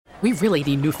we really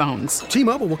need new phones.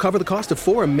 T-Mobile will cover the cost of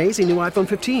 4 amazing new iPhone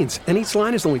 15s, and each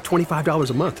line is only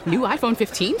 $25 a month. New iPhone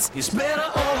 15s? It's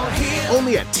better over here.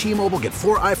 Only at T-Mobile, get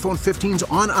 4 iPhone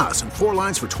 15s on us and 4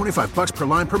 lines for $25 per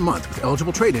line per month with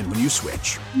eligible trade-in when you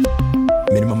switch.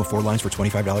 Minimum of 4 lines for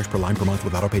 $25 per line per month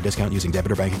with autopay discount using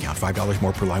debit or bank account. $5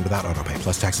 more per line without autopay,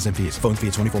 plus taxes and fees. Phone fee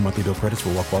at 24 monthly bill credits for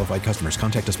well-qualified customers.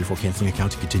 Contact us before canceling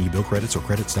account to continue bill credits or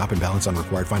credit stop and balance on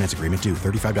required finance agreement due.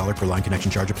 $35 per line connection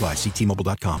charge applies. See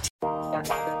T-Mobile.com.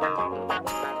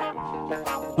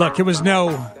 Look, it was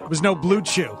no Blue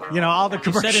Chew. You know, all the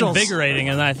commercials. You said invigorating,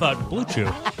 and I thought Blue Chew.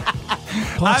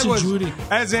 I was, Judy.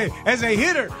 As a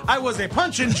hitter, I was a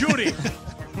punching Judy.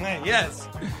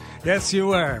 Yes, you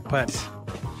were. But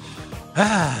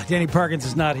Danny Parkins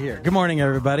is not here. Good morning,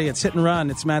 everybody. It's Hit and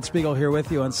Run. It's Matt Spiegel here with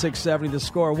you on 670 The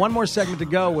Score. One more segment to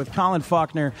go with Colin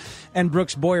Faulkner and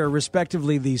Brooks Boyer,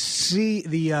 respectively, the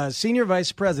senior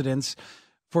vice presidents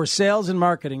for sales and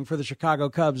marketing for the Chicago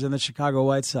Cubs and the Chicago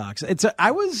White Sox.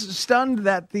 I was stunned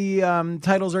that the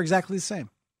titles are exactly the same.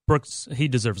 Brooks, he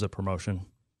deserves a promotion,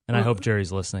 and I hope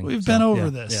Jerry's listening. We've been over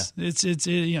this. Yeah.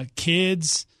 It's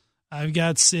kids. I've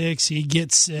got 6. He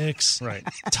gets 6. Right.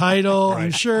 Title. Right.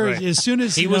 I'm sure as soon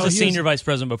as he was a senior vice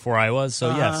president before I was.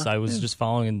 So yes, I was just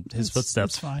following in his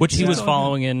footsteps, which he was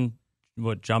following in.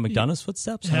 What, John McDonough's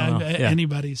footsteps?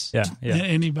 Anybody's. Yeah.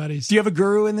 Anybody's. Do you have a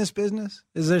guru in this business?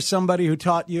 Is there somebody who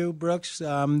taught you, Brooks,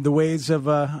 the ways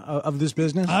of this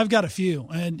business? I've got a few.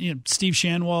 And Steve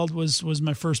Shanwald was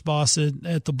my first boss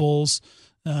at the Bulls.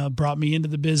 Brought me into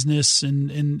the business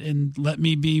and let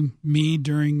me be me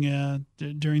during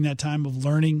that time of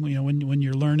learning. You know, when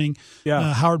you're learning.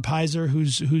 Yeah. Howard Pizer,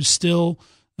 who's still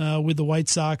with the White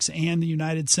Sox and the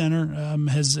United Center,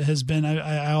 has been.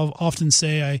 I often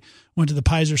say I went to the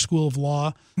Pizer School of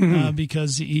Law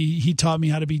because he taught me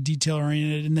how to be detail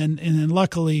oriented, and then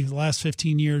luckily the last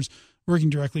 15 years working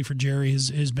directly for Jerry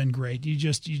has been great. You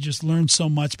just learn so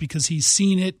much because he's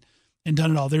seen it and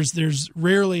done it all. There's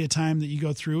rarely a time that you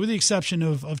go through, with the exception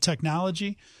of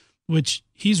technology, which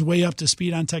he's way up to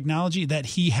speed on technology that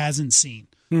he hasn't seen.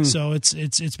 So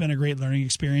it's been a great learning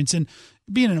experience. And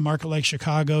being in a market like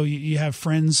Chicago, you have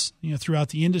friends, throughout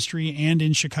the industry and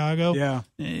in Chicago. Yeah,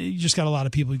 you just got a lot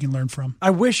of people you can learn from.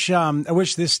 I wish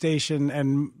this station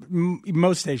and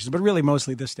most stations, but really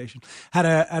mostly this station, had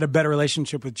a better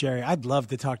relationship with Jerry. I'd love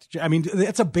to talk to Jerry. I mean,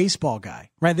 it's a baseball guy,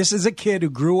 right? This is a kid who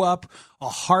grew up a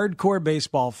hardcore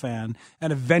baseball fan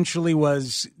and eventually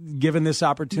was given this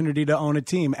opportunity to own a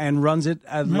team and runs it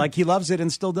like he loves it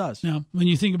and still does. Yeah, when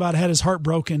you think about it, had his heart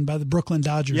broken by the Brooklyn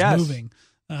Dodgers moving.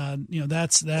 He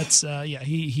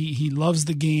loves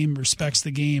the game, respects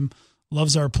the game,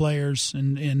 loves our players,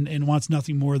 and wants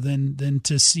nothing more than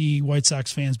to see White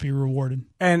Sox fans be rewarded.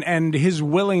 And his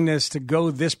willingness to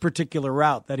go this particular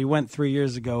route that he went 3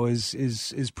 years ago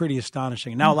is pretty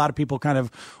astonishing. Now a lot of people kind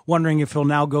of wondering if he'll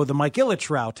now go the Mike Ilitch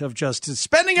route of just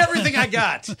spending everything I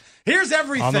got. Here's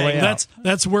everything. On the way out.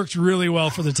 That's worked really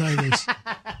well for the Tigers.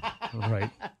 Right.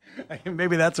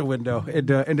 Maybe that's a window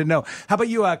into know. How about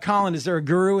you, Colin? Is there a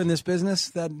guru in this business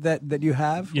that you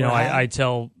have? I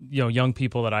tell young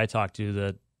people that I talk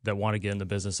to that want to get in the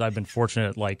business. I've been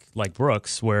fortunate, like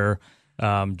Brooks, where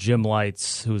Jim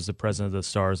Lights, who's the president of the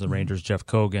Stars, the Rangers, Jeff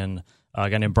Kogan, a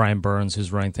guy named Brian Burns,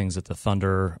 who's running things at the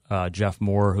Thunder, Jeff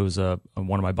Moore, who's one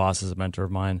of my bosses, a mentor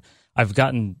of mine. I've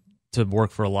gotten to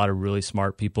work for a lot of really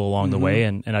smart people along the way,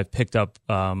 and I've picked up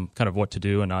kind of what to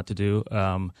do and not to do.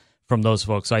 From those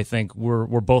folks, I think we're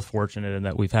both fortunate in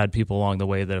that we've had people along the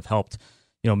way that have helped,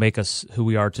 make us who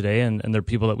we are today, and they're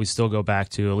people that we still go back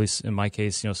to. At least in my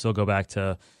case, still go back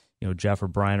to, Jeff or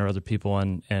Brian or other people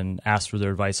and ask for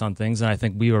their advice on things. And I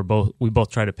think we both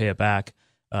try to pay it back,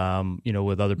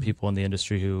 with other people in the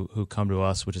industry who come to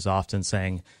us, which is often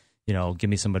saying, give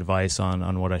me some advice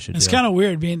on what I should do. It's kind of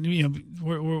weird being,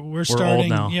 we're starting old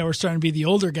now. Yeah, we're starting to be the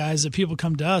older guys that people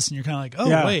come to us, and you're kind of like,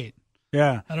 oh wait.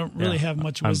 Yeah, I don't really have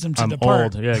much wisdom to I'm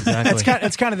depart. Old. Yeah, exactly.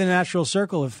 It's kind of the natural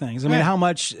circle of things. I mean, how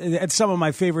much? Some of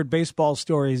my favorite baseball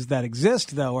stories that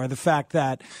exist, though, are the fact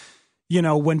that,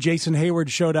 when Jason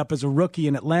Hayward showed up as a rookie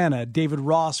in Atlanta, David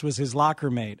Ross was his locker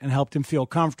mate and helped him feel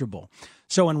comfortable.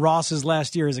 So in Ross's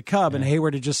last year as a Cub, and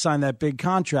Hayward had just signed that big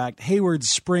contract, Hayward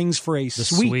springs for a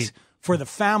suite for the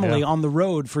family on the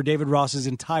road for David Ross's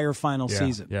entire final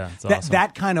season. Yeah, it's awesome.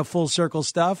 That kind of full circle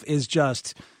stuff is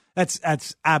just.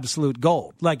 That's absolute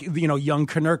gold. Like, young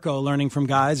Konerko learning from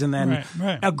guys and then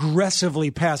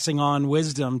aggressively passing on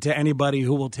wisdom to anybody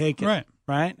who will take it.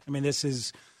 Right? I mean, this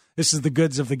is the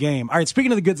goods of the game. All right,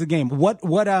 speaking of the goods of the game,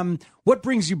 what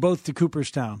brings you both to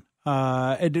Cooperstown?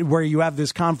 where you have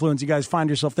this confluence. You guys find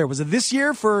yourself there. Was it this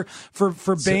year for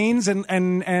Baines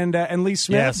and Lee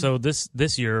Smith? Yeah. So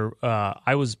this year,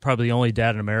 I was probably the only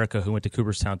dad in America who went to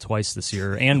Cooperstown twice this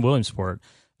year, and Williamsport.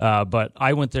 But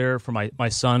I went there for my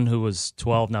son, who was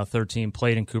 12, now 13,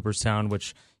 played in Cooperstown,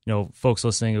 which, folks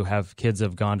listening who have kids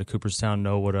have gone to Cooperstown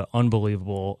know what an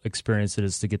unbelievable experience it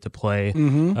is to get to play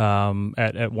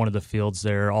at one of the fields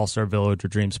there, All-Star Village or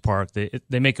Dreams Park.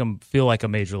 They make them feel like a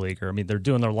major leaguer. I mean, they're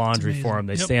doing their laundry for them.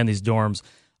 They stay in these dorms.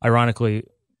 Ironically,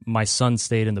 my son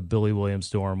stayed in the Billy Williams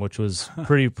dorm, which was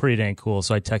pretty dang cool.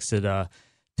 So I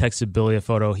texted Billy a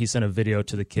photo. He sent a video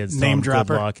to the kids. Name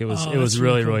dropper. Good luck. It was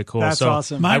really cool. That's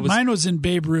awesome. Mine was in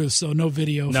Babe Ruth, so no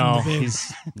video. No, from the Babe.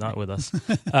 He's not with us.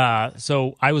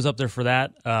 So I was up there for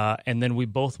that, and then we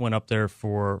both went up there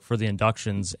for the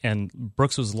inductions. And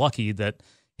Brooks was lucky that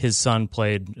his son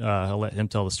played. I'll let him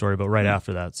tell the story, but right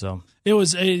after that, so it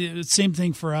was a same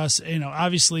thing for us.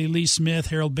 Obviously Lee Smith,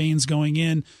 Harold Baines going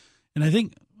in, and I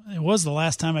think it was the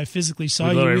last time I physically saw you.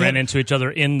 We literally ran into each other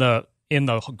in the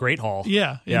Great Hall.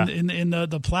 Yeah. In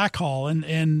the Plaque Hall. And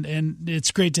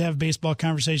it's great to have baseball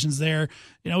conversations there.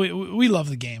 We love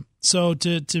the game. So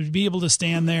to be able to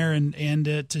stand there and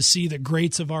to see the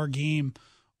greats of our game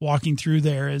walking through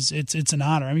there it's an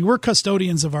honor. I mean, we're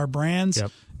custodians of our brands,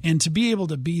 and to be able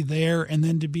to be there and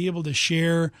then to be able to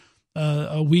share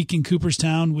a week in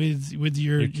Cooperstown with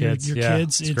your kids.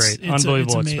 It's great.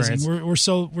 Unbelievable it's amazing. experience.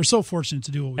 We're so fortunate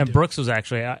to do what we do. And Brooks was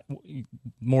actually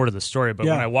more to the story, but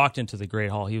when I walked into the Great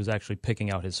Hall, he was actually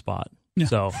picking out his spot. Yeah.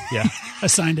 So I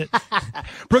signed it.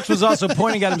 Brooks was also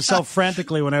pointing at himself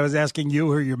frantically when I was asking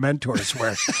you who your mentors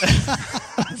were.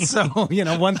 So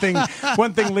one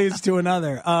thing leads to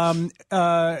another.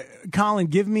 Colin,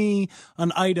 give me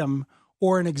an item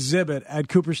or an exhibit at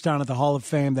Cooperstown at the Hall of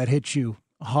Fame that hit you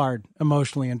hard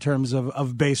emotionally in terms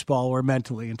of baseball or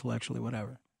mentally, intellectually,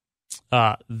 whatever.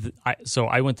 So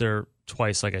I went there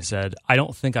twice, like I said. I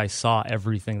don't think I saw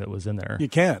everything that was in there. You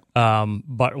can't.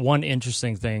 But one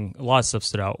interesting thing, a lot of stuff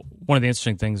stood out. One of the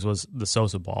interesting things was the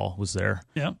Sosa ball was there.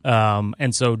 Yeah.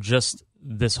 And so just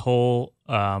this whole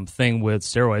thing with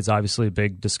steroids, obviously a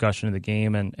big discussion in the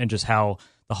game, and just how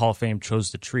the Hall of Fame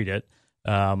chose to treat it.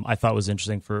 I thought was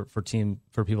interesting for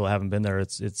people that haven't been there.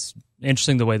 It's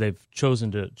interesting the way they've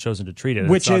chosen to treat it,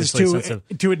 which is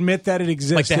to admit that it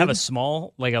exists. Like they have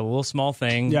a little small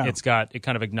thing. Yeah. It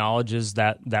kind of acknowledges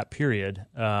that period,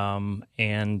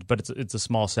 but it's a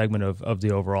small segment of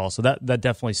the overall. So that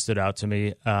definitely stood out to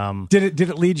me. Did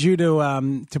it lead you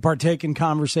to partake in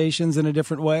conversations in a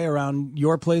different way around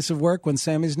your place of work when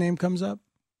Sammy's name comes up?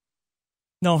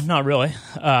 No, not really.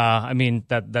 I mean,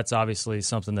 that's obviously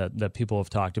something that people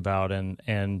have talked about,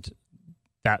 and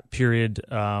that period.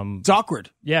 It's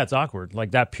awkward. Yeah, it's awkward.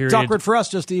 Like that period. It's awkward for us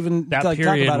just to even that talk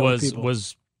period about it with people.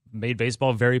 was made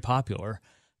baseball very popular.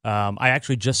 I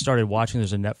actually just started watching.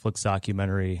 There's a Netflix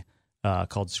documentary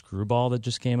called Screwball that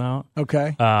just came out.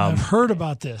 Okay, I've heard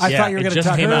about this. I thought you were going to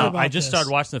talk about I just started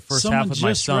watching the first Someone half with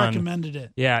my son. Someone just recommended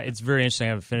it. Yeah, it's very interesting. I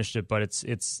haven't finished it, but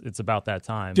it's about that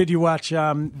time. Did you watch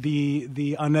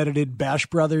the unedited Bash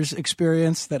Brothers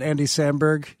experience that Andy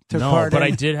Samberg took part in? No, but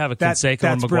I did have a Canseco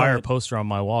and McGuire poster on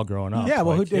my wall growing up. Yeah,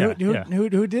 well, who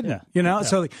didn't? Yeah.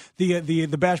 So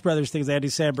the Bash Brothers thing is Andy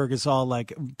Samberg is all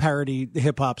like parody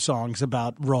hip hop songs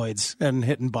about roids and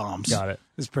hitting bombs. Got it.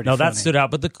 It's pretty funny. That stood out.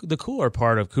 But the cooler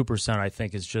part of Cooperstown, I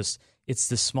think, is just it's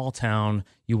this small town.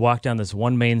 You walk down this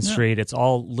one main street. It's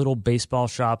all little baseball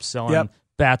shops selling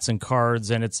bats and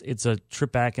cards, and it's a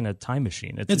trip back in a time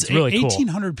machine. It's really cool.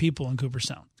 1,800 people in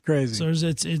Cooperstown. Crazy. So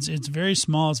it's very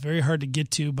small. It's very hard to get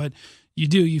to, but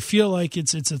you feel like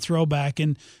it's a throwback.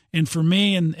 And for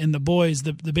me and the boys,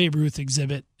 the Babe Ruth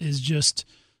exhibit is just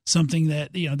something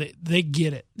that they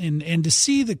get it, and to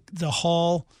see the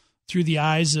hall through the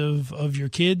eyes of your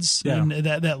kids and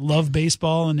that love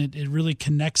baseball, and it really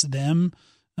connects them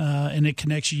and it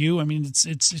connects you. I mean,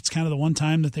 it's kind of the one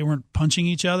time that they weren't punching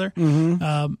each other.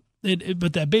 Mm-hmm.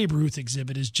 But that Babe Ruth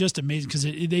exhibit is just amazing because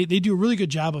they do a really good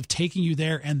job of taking you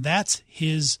there, and that's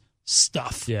his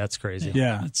stuff. Yeah, it's crazy.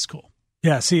 Yeah, it's cool.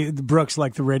 Yeah, see, Brooks,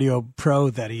 like the radio pro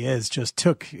that he is, just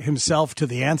took himself to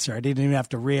the answer. I didn't even have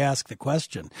to re-ask the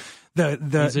question.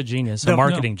 He's a genius, a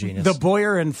marketing genius. The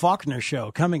Boyer and Faulkner show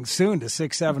coming soon to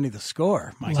 670 The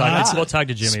Score. We'll talk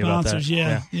to Jimmy sponsors,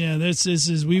 about that. Yeah. This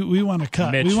is we want to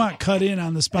cut. Mitch. We want cut in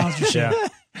on the sponsorship.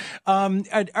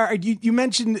 You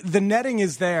mentioned the netting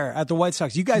is there at the White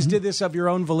Sox. You guys did this of your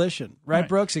own volition, right,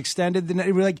 Brooks? Extended the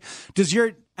net. We're like,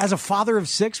 as a father of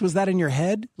 6, was that in your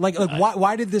head?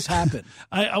 Why did this happen?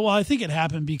 I think it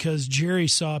happened because Jerry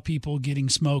saw people getting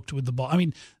smoked with the ball. I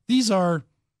mean, these are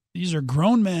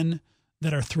grown men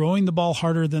that are throwing the ball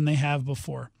harder than they have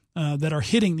before. that are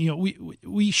hitting.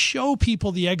 We show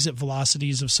people the exit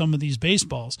velocities of some of these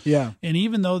baseballs. Yeah. And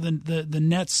even though the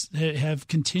nets have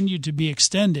continued to be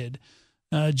extended,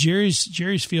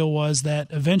 Jerry's feel was that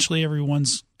eventually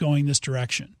everyone's going this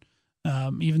direction.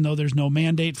 Even though there's no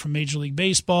mandate from Major League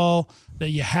Baseball that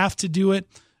you have to do it,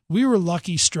 we were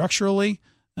lucky structurally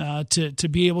to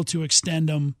be able to extend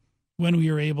them when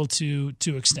we were able to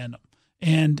extend them.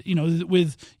 And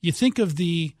you think of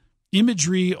the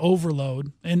imagery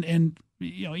overload, and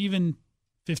even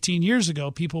 15 years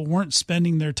ago, people weren't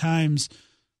spending their times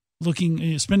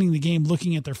spending the game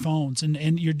looking at their phones,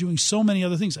 and you're doing so many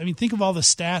other things. I mean, think of all the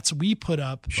stats we put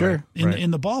up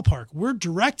in the ballpark. We're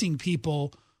directing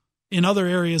people in other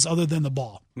areas other than the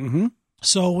ball. Mm-hmm.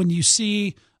 So when you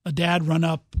see a dad run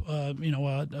up,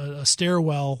 a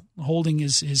stairwell holding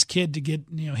his kid to get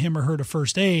him or her to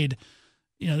first aid,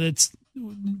 that's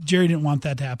Jerry didn't want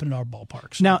that to happen at our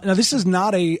ballparks. Now this is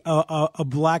not a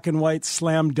black and white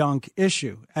slam dunk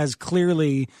issue, as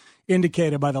clearly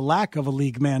indicated by the lack of a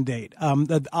league mandate.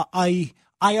 I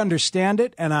understand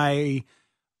it, and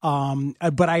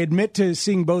but I admit to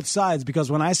seeing both sides, because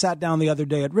when I sat down the other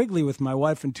day at Wrigley with my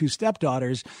wife and two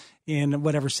stepdaughters in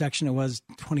whatever section it was,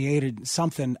 28 or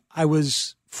something, I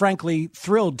was frankly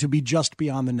thrilled to be just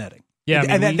beyond the netting. Yeah,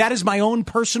 and that is my own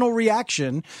personal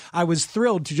reaction. I was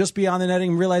thrilled to just be on the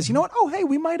netting and realize, you know what? Oh, hey,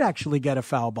 we might actually get a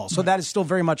foul ball. So that is still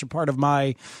very much a part of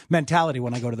my mentality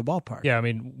when I go to the ballpark. Yeah, I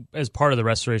mean, as part of the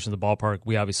restoration of the ballpark,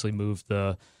 we obviously moved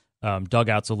the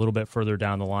dugouts a little bit further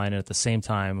down the line. And at the same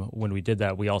time, when we did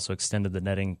that, we also extended the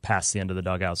netting past the end of the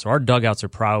dugout. So our dugouts are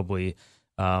probably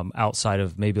outside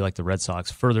of maybe like the Red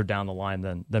Sox, further down the line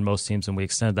than most teams, and we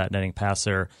extended that netting past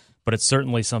there. But it's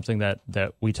certainly something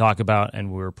that we talk about,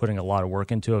 and we're putting a lot of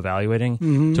work into evaluating.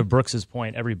 Mm-hmm. To Brooks's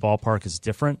point, every ballpark is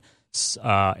different,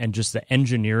 and just the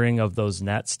engineering of those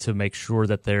nets to make sure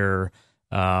that they're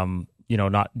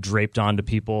not draped onto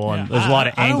people, and there's a lot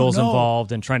of angles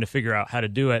involved, and trying to figure out how to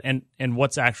do it, and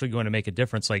what's actually going to make a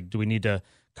difference. Like, do we need to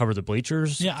cover the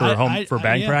bleachers for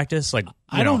batting practice? Like,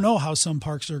 I don't know how some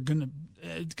parks are going to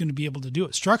be able to do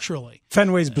it structurally.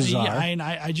 Fenway's bizarre.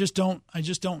 I just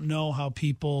don't know how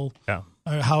people,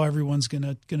 how everyone's going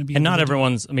to be. And not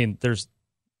everyone's. I mean, there's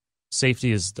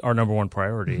safety is our number one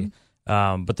priority.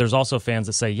 Mm-hmm. But there's also fans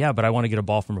that say, yeah, but I want to get a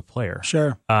ball from a player.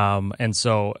 Sure. And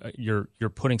so you're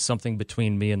putting something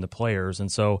between me and the players.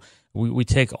 And so we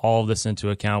take all of this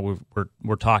into account.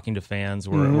 We're talking to fans.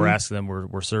 We're asking them.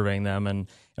 We're surveying them, and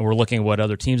we're looking at what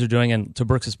other teams are doing. And to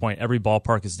Brooks's point, every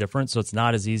ballpark is different, so it's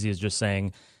not as easy as just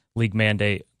saying league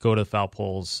mandate, go to the foul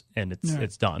poles, and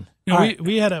it's done.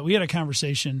 We had a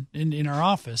conversation in our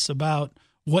office about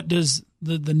what does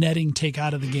the netting take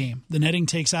out of the game. The netting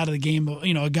takes out of the game,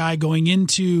 a guy going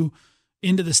into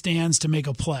the stands to make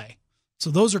a play. So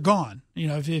those are gone.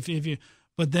 If you.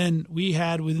 But then we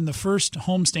had, within the first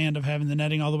homestand of having the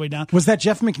netting all the way down. Was that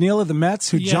Jeff McNeil of the Mets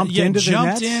who jumped into the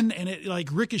nets? Jumped in, and it like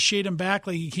ricocheted him back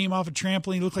like he came off a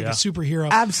trampoline. He looked like a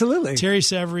superhero. Absolutely. Terry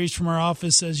Severese from our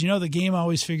office says, the game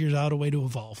always figures out a way to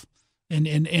evolve.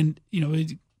 And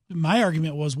my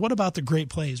argument was, what about the great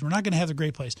plays? We're not going to have the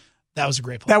great plays. That was a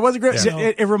great play. That was a great. Yeah.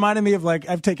 It reminded me of, like,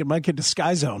 I've taken my kid to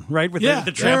Sky Zone, right? With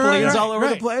the trampolines all over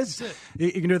the place.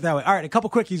 You can do it that way. All right, a couple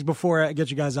quickies before I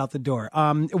get you guys out the door.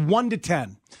 1 to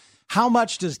 10, how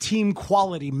much does team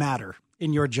quality matter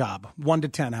in your job? 1 to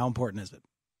 10, how important is it?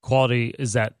 Quality,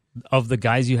 is that of the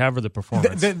guys you have or the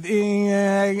performance?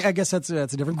 I guess that's a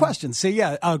different question.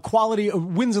 So quality,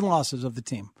 wins and losses of the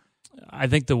team. I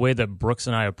think the way that Brooks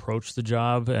and I approach the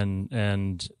job,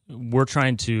 and we're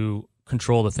trying to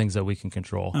control the things that we can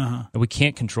control. And we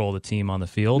can't control the team on the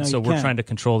field, so we're trying to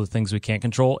control the things we can't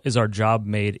control. Is our job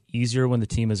made easier when the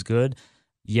team is good?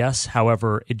 Yes.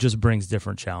 However, it just brings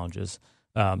different challenges.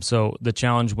 So the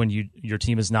challenge when your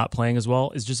team is not playing as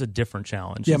well is just a different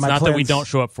challenge. It's not that we don't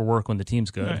show up for work when the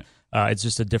team's good. Right. It's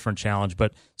just a different challenge.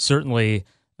 But certainly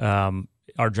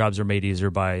our jobs are made easier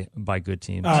by good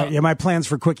teams. My plans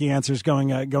for quickie answers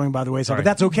going by the wayside, but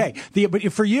that's okay.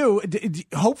 But for you,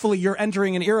 hopefully you're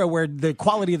entering an era where the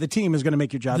quality of the team is going to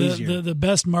make your job easier. The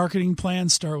best marketing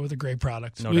plans start with a great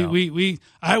product. No doubt.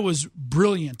 I was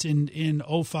brilliant in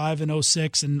 05 and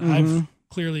 06, and I've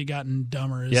clearly gotten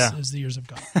dumber as the years have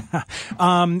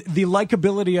gone. The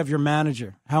likability of your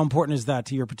manager, how important is that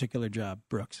to your particular job,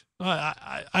 Brooks?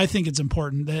 I think it's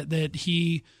important that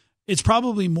he. It's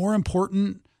probably more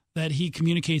important that he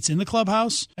communicates in the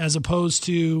clubhouse as opposed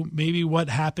to maybe what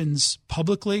happens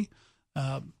publicly.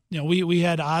 We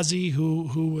had Ozzie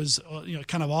who was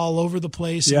kind of all over the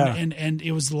place, and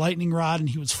it was the lightning rod, and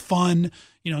he was fun.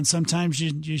 And sometimes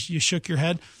you shook your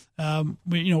head.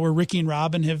 where Ricky and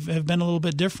Robin have been a little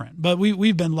bit different. But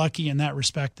we've been lucky in that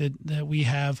respect that we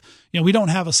have, we don't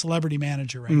have a celebrity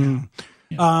manager right now.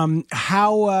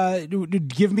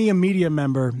 Give me a media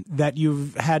member that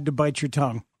you've had to bite your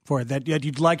tongue for, that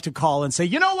you'd like to call and say,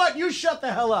 you know what, you shut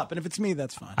the hell up. And if it's me,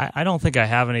 that's fine. I don't think I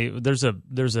have any. There's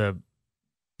a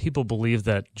people believe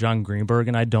that John Greenberg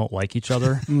and I don't like each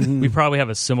other. We probably have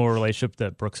a similar relationship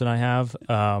that Brooks and I have.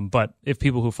 But if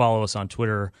people who follow us on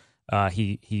Twitter,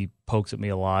 he pokes at me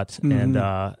a lot, and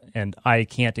I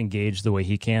can't engage the way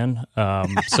he can.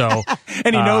 So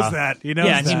and he knows that. He knows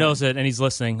and he knows it, and he's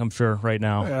listening, I'm sure, right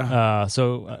now.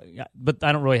 Yeah. But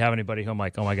I don't really have anybody who I'm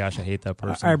like, oh my gosh, I hate that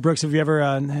person. All right, Brooks, have you ever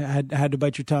had to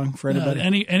bite your tongue for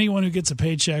anybody? Anyone who gets a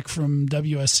paycheck from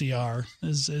WSCR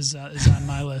is on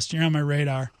my list. You're on my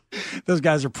radar. Those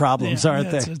guys are problems,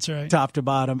 aren't they? That's right. Top to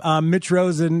bottom. Mitch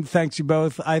Rosen, thanks you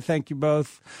both. I thank you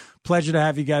both. Pleasure to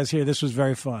have you guys here. This was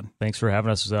very fun. Thanks for having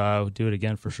us. Do it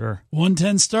again for sure.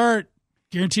 110 start.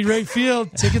 Guaranteed rate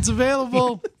field. Tickets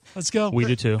available. Let's go. We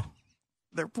do too.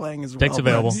 They're playing as well. Tickets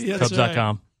available.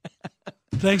 Cubs.com.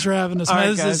 Thanks for having us. All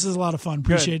right, this is a lot of fun.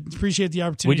 Appreciate the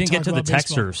opportunity. We didn't to get to the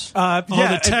texters.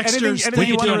 The texters. We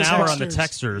could do an hour on the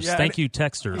texters. Yeah, Thank you,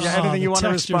 texters. Yeah, anything you want to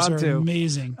respond to.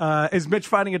 Amazing. Is Mitch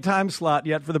finding a time slot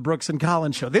yet for the Brooks and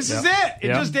Collins show? This is it. It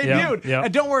just debuted. Yep.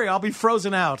 And don't worry, I'll be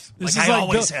frozen out. This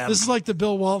This is like the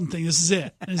Bill Walton thing. This is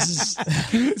it.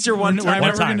 It's your one time. We're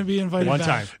never going to be invited one back.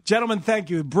 time. Gentlemen, thank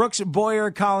you. Brooks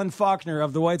Boyer, Colin Faulkner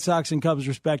of the White Sox and Cubs,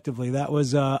 respectively. That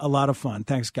was a lot of fun.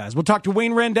 Thanks, guys. We'll talk to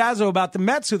Wayne Randazzo about the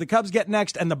Mets, who the Cubs get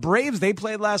next, and the Braves. They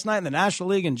played last night in the National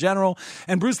League in general.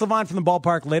 And Bruce Levine from the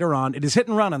ballpark later on. It is Hit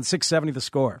and Run on 670 The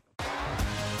Score.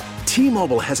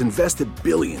 T-Mobile has invested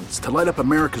billions to light up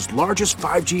America's largest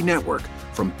 5G network,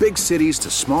 from big cities to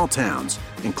small towns,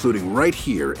 including right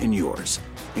here in yours.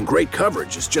 And great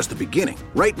coverage is just the beginning.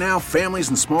 Right now, families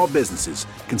and small businesses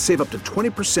can save up to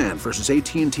 20% versus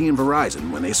AT&T and Verizon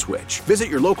when they switch. Visit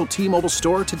your local T-Mobile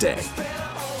store today.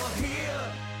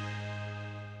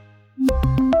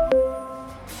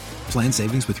 Plan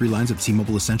savings with 3 lines of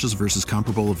T-Mobile Essentials versus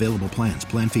comparable available plans.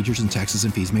 Plan features and taxes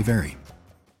and fees may vary.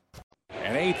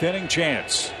 An 8th inning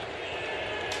chance.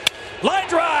 Line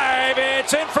drive.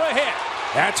 It's in for a hit.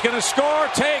 That's going to score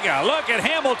Ortega. Look at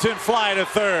Hamilton fly to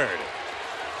third.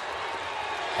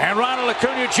 And Ronald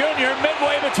Acuna Jr.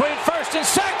 midway between first and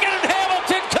second, and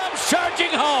Hamilton comes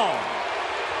charging home.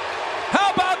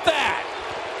 How about that?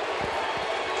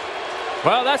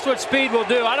 Well, that's what speed will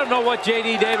do. I don't know what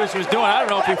J.D. Davis was doing. I don't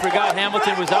know if he forgot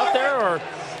Hamilton was out there or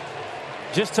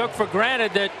just took for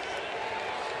granted that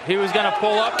he was going to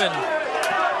pull up and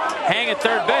hang at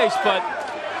third base. But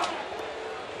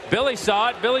Billy saw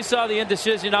it. Billy saw the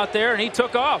indecision out there, and he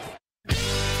took off.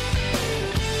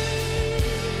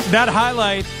 That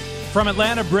highlight from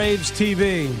Atlanta Braves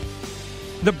TV.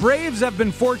 The Braves have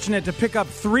been fortunate to pick up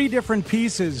 3 different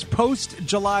pieces post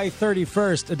July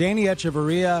 31st. Adeiny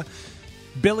Hechavarria,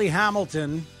 Billy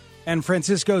Hamilton, and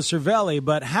Francisco Cervelli.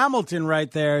 But Hamilton right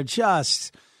there,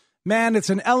 just, man, it's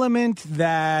an element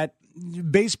that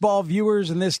baseball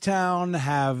viewers in this town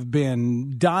have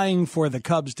been dying for the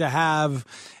Cubs to have.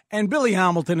 And Billy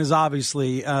Hamilton is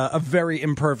obviously a very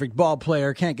imperfect ball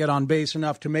player, can't get on base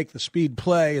enough to make the speed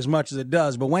play as much as it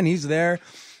does. But when he's there,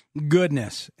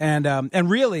 goodness. And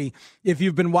really, if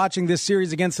you've been watching this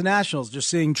series against the Nationals, just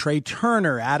seeing Trey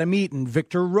Turner, Adam Eaton,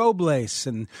 Victor Robles,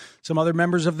 and some other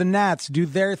members of the Nats do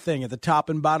their thing at the top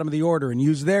and bottom of the order and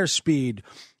use their speed,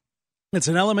 it's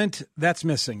an element that's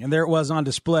missing. And there it was on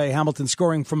display. Hamilton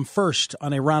scoring from first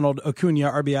on a Ronald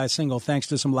Acuna RBI single, thanks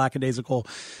to some lackadaisical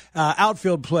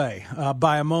outfield play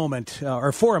by a moment,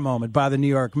 or for a moment, by the New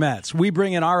York Mets. We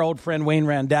bring in our old friend Wayne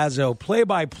Randazzo,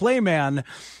 play-by-play man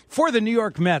for the New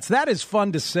York Mets. That is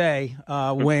fun to say,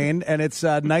 Wayne, and it's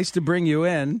nice to bring you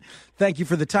in. Thank you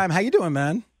for the time. How you doing,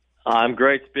 man? I'm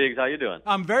great, Spiggs. How you doing?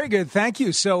 I'm very good, thank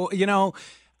you. So,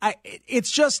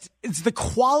 it's the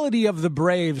quality of the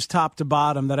Braves top to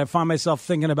bottom that I find myself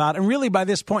thinking about. And really by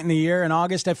this point in the year, in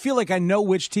August, I feel like I know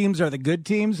which teams are the good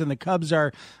teams and the Cubs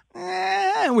are,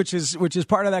 which is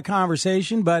part of that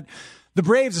conversation. But the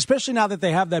Braves, especially now that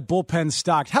they have that bullpen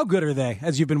stocked, how good are they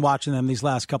as you've been watching them these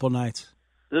last couple nights?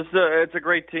 It's a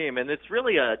great team, and it's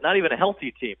really not even a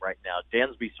healthy team right now.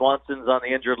 Dansby Swanson's on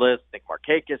the injured list. Nick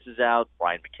Markakis is out.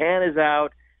 Brian McCann is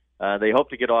out. They hope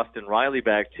to get Austin Riley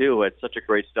back, too, who had such a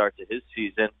great start to his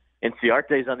season.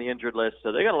 Inciarte's on the injured list,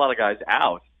 so they got a lot of guys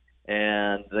out,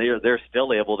 and they're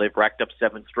still able. They've racked up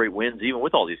 7 straight wins, even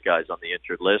with all these guys on the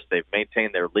injured list. They've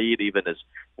maintained their lead, even as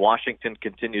Washington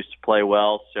continues to play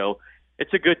well. So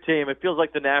it's a good team. It feels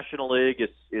like the National League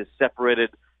is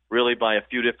separated really by a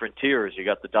few different tiers. You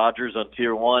got the Dodgers on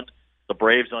Tier 1, the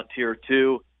Braves on Tier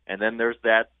 2, and then there's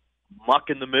that muck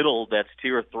in the middle that's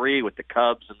Tier 3 with the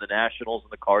Cubs and the Nationals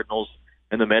and the Cardinals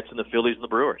and the Mets and the Phillies and the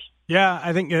Brewers. Yeah,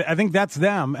 I think that's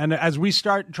them. And as we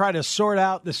try to sort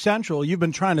out the Central, you've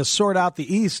been trying to sort out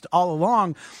the East all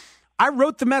along. I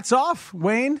wrote the Mets off,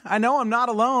 Wayne. I know I'm not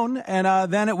alone.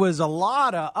 And then it was a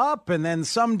lot of up and then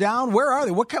some down. Where are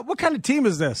they? What kind of team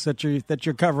is this that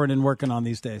you're covering and working on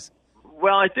these days?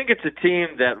 Well, I think it's a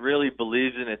team that really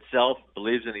believes in itself,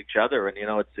 believes in each other, and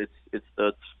it's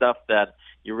the stuff that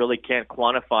you really can't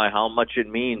quantify how much it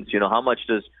means. How much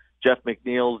does Jeff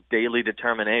McNeil's daily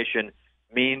determination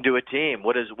mean to a team?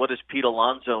 What does Pete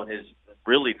Alonso and his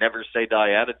really never say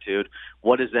die attitude?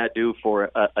 What does that do for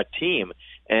a team?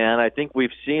 And I think we've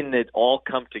seen it all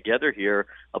come together here.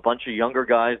 A bunch of younger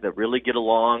guys that really get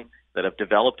along, that have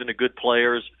developed into good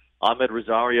players. Ahmed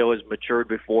Rosario has matured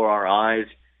before our eyes.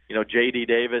 J.D.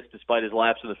 Davis, despite his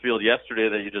lapse in the field yesterday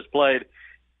that you just played,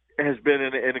 has been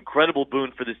an incredible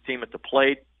boon for this team at the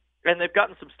plate. And they've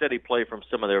gotten some steady play from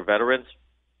some of their veterans.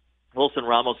 Wilson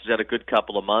Ramos has had a good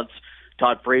couple of months.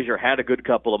 Todd Frazier had a good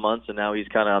couple of months, and now he's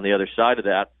kind of on the other side of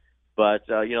that. But,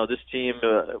 this team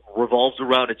revolves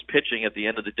around its pitching at the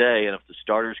end of the day, and if the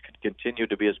starters can continue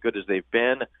to be as good as they've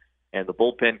been and the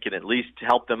bullpen can at least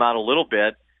help them out a little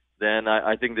bit, then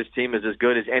I think this team is as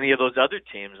good as any of those other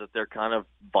teams that they're kind of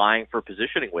vying for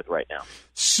positioning with right now.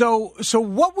 So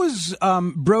what was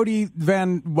Brodie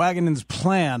Van Wagenen's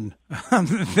plan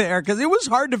there? Because it was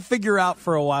hard to figure out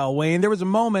for a while, Wayne. There was a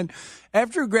moment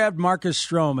after he grabbed Marcus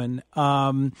Stroman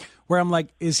where I'm like,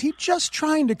 is he just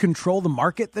trying to control the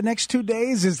market the next 2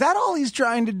 days? Is that all he's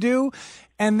trying to do?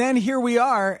 And then here we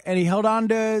are, and he held on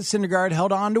to Syndergaard,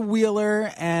 held on to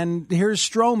Wheeler, and here's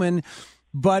Stroman.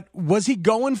 But was he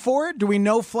going for it? Do we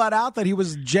know flat out that he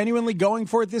was genuinely going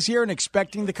for it this year and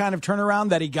expecting the kind of turnaround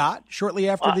that he got shortly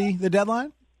after the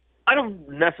deadline? I don't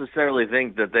necessarily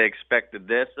think that they expected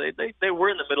this. They were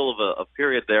in the middle of a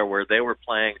period there where they were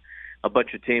playing a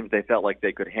bunch of teams they felt like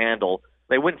they could handle.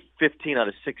 They win 15 out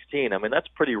of 16. I mean, that's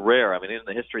pretty rare. I mean, in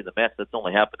the history of the Mets, that's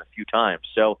only happened a few times.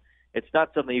 So it's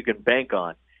not something you can bank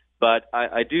on. But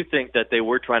I do think that they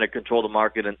were trying to control the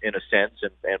market in a sense,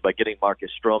 and by getting Marcus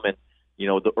Stroman,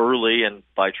 the early, and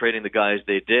by trading the guys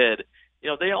they did,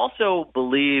 they also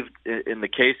believed in the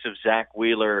case of Zach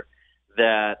Wheeler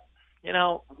that,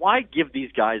 why give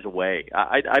these guys away?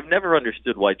 I've never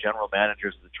understood why general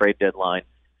managers at the trade deadline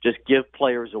just give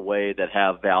players away that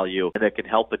have value and that can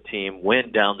help a team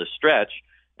win down the stretch.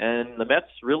 And the Mets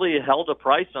really held a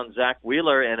price on Zach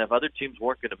Wheeler, and if other teams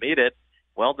weren't going to meet it,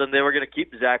 well, then they were going to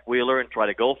keep Zach Wheeler and try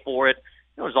to go for it.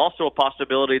 There's also a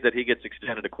possibility that he gets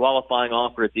extended a qualifying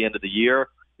offer at the end of the year.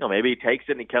 Maybe he takes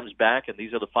it and he comes back, and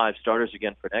these are the 5 starters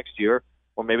again for next year.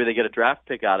 Or maybe they get a draft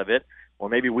pick out of it. Or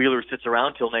maybe Wheeler sits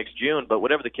around till next June. But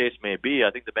whatever the case may be,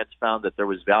 I think the Mets found that there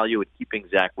was value in keeping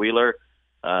Zach Wheeler.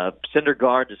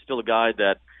 Syndergaard is still a guy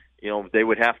that, they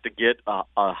would have to get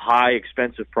a high,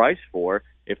 expensive price for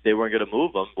if they weren't going to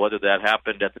move him, whether that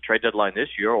happened at the trade deadline this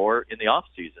year or in the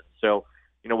offseason. So,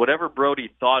 whatever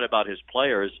Brodie thought about his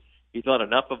players, he thought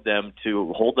enough of them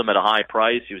to hold them at a high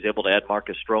price. He was able to add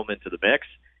Marcus Stroman to the mix.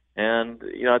 And,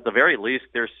 at the very least,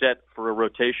 they're set for a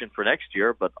rotation for next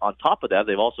year. But on top of that,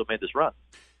 they've also made this run.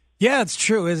 Yeah, it's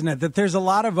true, isn't it? That there's a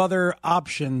lot of other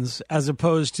options as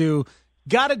opposed to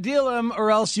got to deal him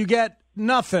or else you get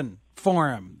nothing for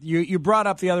him. You brought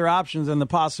up the other options and the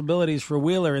possibilities for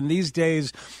Wheeler. And these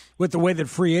days, with the way that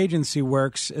free agency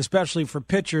works, especially for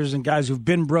pitchers and guys who've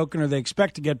been broken or they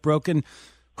expect to get broken,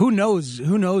 who knows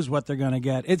what they're going to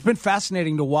get. It's been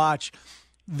fascinating to watch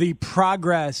the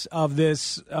progress of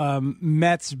this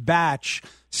Mets batch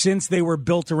since they were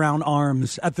built around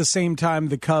arms. At the same time,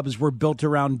 the Cubs were built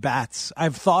around bats.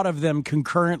 I've thought of them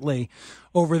concurrently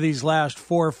over these last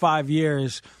 4 or 5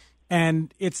 years,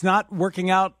 and it's not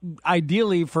working out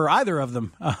ideally for either of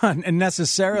them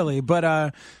necessarily.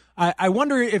 But I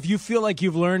wonder if you feel like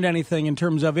you've learned anything in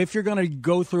terms of if you're going to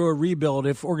go through a rebuild,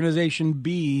 if organization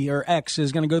B or X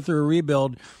is going to go through a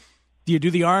rebuild, do you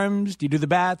do the arms, do you do the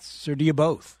bats, or do you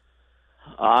both?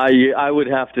 I would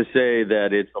have to say that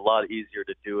it's a lot easier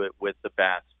to do it with the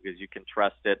bats because you can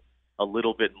trust it a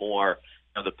little bit more.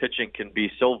 The pitching can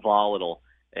be so volatile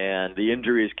and the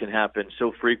injuries can happen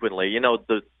so frequently.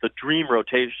 The dream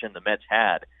rotation the Mets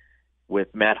had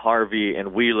with Matt Harvey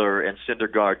and Wheeler and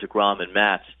Syndergaard, DeGrom, and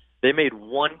Matz, they made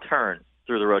one turn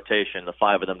through the rotation, the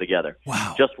 5 of them together.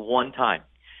 Wow. Just one time.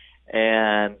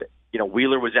 And,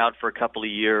 Wheeler was out for a couple of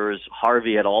years.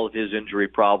 Harvey had all of his injury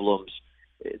problems.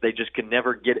 They just can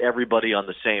never get everybody on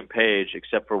the same page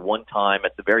except for one time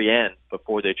at the very end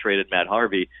before they traded Matt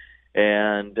Harvey.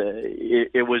 And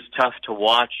it was tough to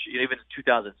watch. Even in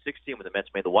 2016, when the Mets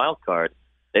made the wild card,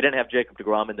 they didn't have Jacob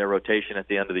deGrom in their rotation at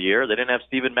the end of the year. They didn't have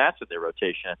Steven Matz in their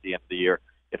rotation at the end of the year.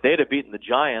 If they had beaten the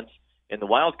Giants in the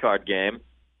wild card game,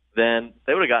 then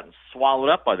they would have gotten swallowed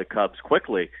up by the Cubs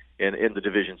quickly in the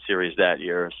division series that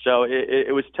year. So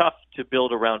it was tough to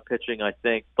build around pitching, I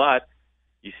think. But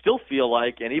you still feel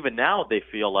like, and even now they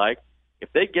feel like,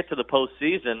 if they get to the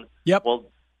postseason,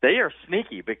 well, they are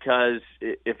sneaky, because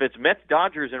if it's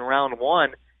Mets-Dodgers in round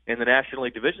one in the National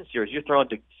League Division Series, you're throwing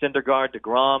Syndergaard,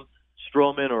 deGrom,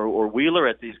 Stroman, or Wheeler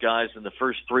at these guys in the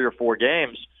first 3 or 4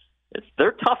 games.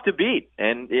 They're tough to beat.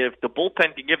 And if the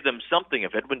bullpen can give them something,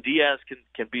 if Edwin Diaz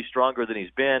can be stronger than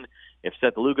he's been, if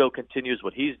Seth Lugo continues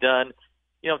what he's done,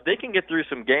 if they can get through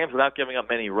some games without giving up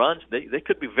many runs, they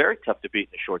could be very tough to beat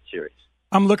in a short series.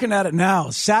 I'm looking at it now.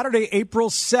 Saturday, April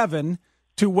 7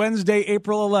 to Wednesday,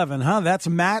 April 11. That's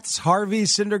Matz, Harvey,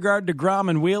 Syndergaard, deGrom,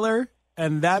 and Wheeler,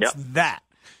 and that's that.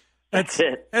 That's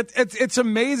it. It's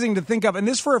amazing to think of, and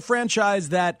this for a franchise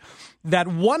that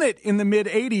won it in the mid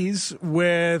 '80s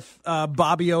with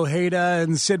Bobby Ojeda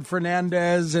and Sid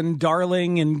Fernandez and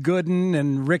Darling and Gooden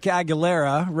and Rick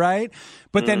Aguilera, right?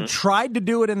 But then tried to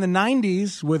do it in the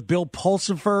 '90s with Bill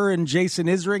Pulsipher and Jason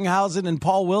Isringhausen and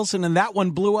Paul Wilson, and that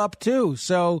one blew up too.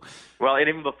 So, well, and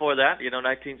even before that,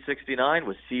 1969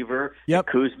 with Seaver, and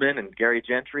Koosman, and Gary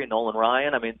Gentry and Nolan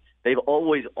Ryan. I mean, they've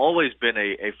always been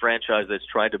a franchise that's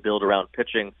tried to build around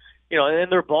pitching,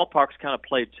 and their ballparks kind of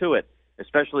played to it.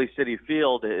 Especially Citi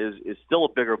Field is still a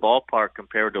bigger ballpark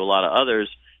compared to a lot of others.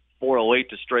 408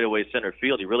 to straightaway center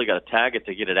field. You really got to tag it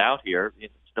to get it out here.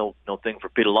 It's no thing for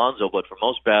Pete Alonso, but for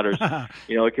most batters,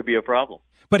 it could be a problem.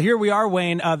 But here we are,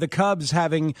 Wayne. The Cubs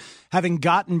having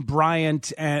gotten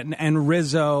Bryant and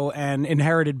Rizzo and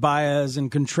inherited Baez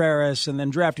and Contreras and then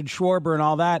drafted Schwarber and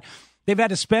all that. They've had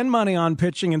to spend money on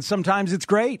pitching, and sometimes it's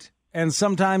great, and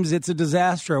sometimes it's a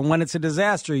disaster. And when it's a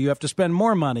disaster, you have to spend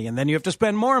more money, and then you have to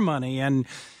spend more money. And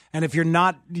if you're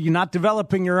not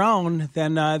developing your own,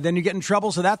 then you get in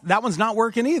trouble. So that one's not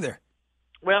working either.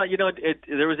 Well,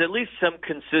 there was at least some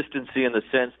consistency in the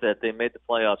sense that they made the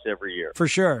playoffs every year. For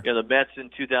sure. The Mets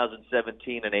in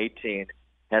 2017 and 18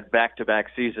 had back-to-back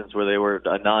seasons where they were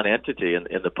a non-entity in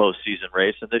the postseason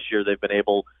race, and this year they've been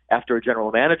able, after a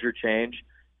general manager change,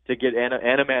 to get and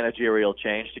a managerial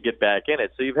change to get back in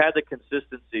it. So you've had the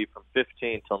consistency from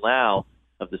 15 till now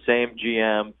of the same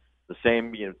GM, the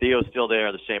same, Theo's still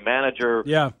there, the same manager.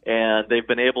 Yeah. And they've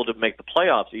been able to make the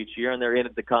playoffs each year, and they're in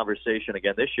the conversation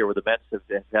again this year where the Mets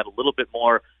have had a little bit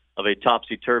more of a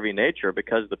topsy-turvy nature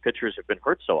because the pitchers have been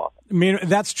hurt so often.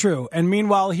 That's true. And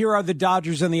meanwhile, here are the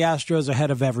Dodgers and the Astros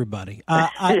ahead of everybody.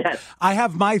 Yes. I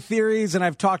have my theories, and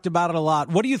I've talked about it a lot.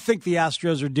 What do you think the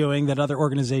Astros are doing that other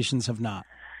organizations have not?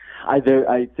 I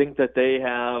think that they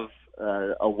have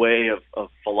a way of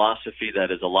philosophy that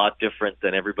is a lot different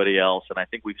than everybody else, and I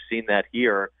think we've seen that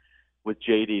here with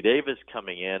J.D. Davis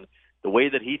coming in. The way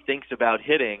that he thinks about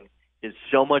hitting is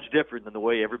so much different than the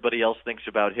way everybody else thinks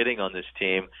about hitting on this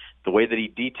team. The way that he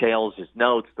details his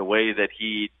notes, the way that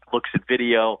he looks at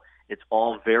video, it's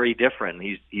all very different.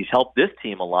 He's helped this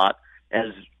team a lot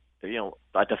as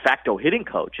a de facto hitting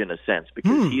coach in a sense,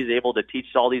 because he's able to teach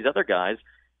all these other guys.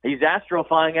 He's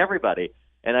astrofying everybody.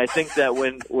 And I think that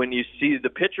when you see the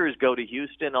pitchers go to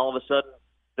Houston, all of a sudden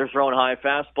they're throwing high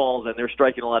fastballs and they're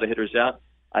striking a lot of hitters out.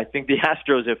 I think the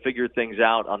Astros have figured things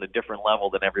out on a different level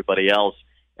than everybody else,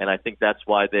 and I think that's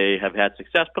why they have had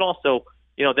success. But also,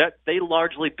 that they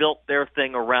largely built their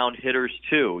thing around hitters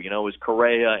too. It was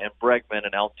Correa and Bregman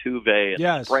and Altuve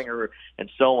and Springer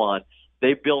and so on.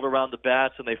 They built around the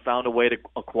bats, and they found a way to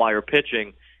acquire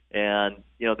pitching. And,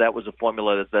 that was a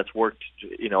formula that's worked,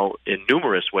 in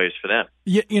numerous ways for them.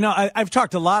 I've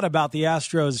talked a lot about the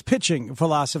Astros pitching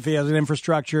philosophy as an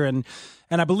infrastructure. And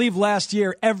I believe last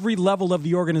year, every level of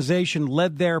the organization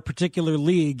led their particular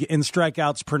league in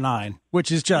strikeouts per 9,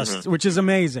 which is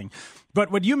amazing.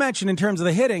 But what you mentioned in terms of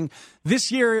the hitting,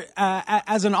 this year,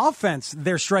 as an offense,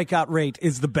 their strikeout rate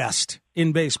is the best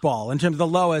in baseball in terms of the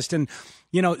lowest. And,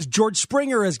 George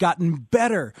Springer has gotten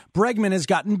better. Bregman has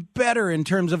gotten better in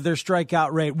terms of their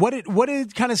strikeout rate. What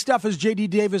kind of stuff has J.D.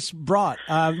 Davis brought?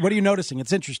 What are you noticing?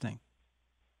 It's interesting.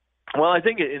 Well, I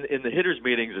think in the hitters'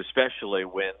 meetings, especially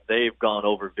when they've gone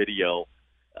over video,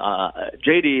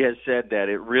 J.D. has said that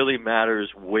it really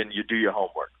matters when you do your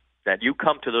homework, that you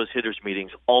come to those hitters'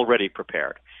 meetings already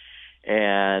prepared.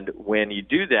 And when you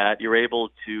do that, you're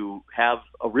able to have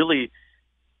a really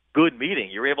good meeting.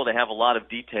 You're able to have a lot of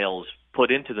details put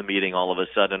into the meeting all of a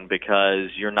sudden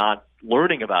because you're not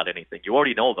learning about anything. You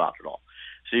already know about it all.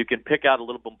 So you can pick out a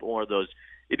little bit more of those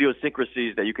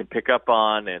idiosyncrasies that you can pick up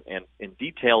on and in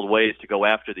detailed ways to go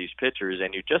after these pitchers,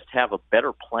 and you just have a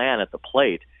better plan at the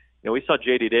plate. We saw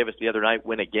J.D. Davis the other night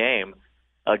win a game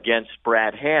against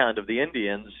Brad Hand of the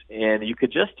Indians, and you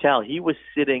could just tell he was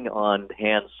sitting on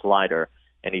Hand's slider,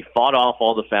 and he fought off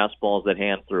all the fastballs that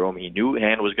Hand threw him. He knew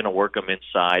Hand was going to work him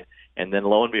inside, and then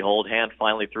lo and behold, Hand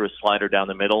finally threw a slider down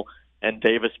the middle, and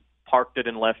Davis parked it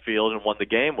in left field and won the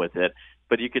game with it.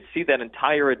 But you could see that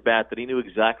entire at-bat that he knew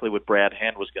exactly what Brad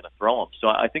Hand was going to throw him. So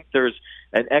I think there's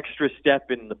an extra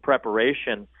step in the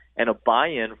preparation and a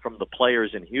buy-in from the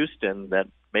players in Houston that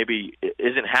maybe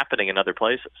isn't happening in other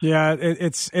places. Yeah,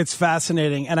 it's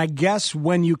fascinating. And I guess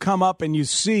when you come up and you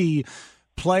see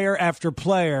player after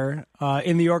player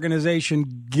in the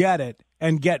organization get it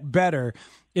and get better,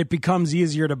 it becomes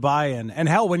easier to buy in. And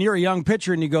hell, when you're a young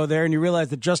pitcher and you go there and you realize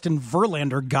that Justin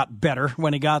Verlander got better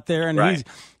when he got there, and right.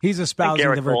 he's espousing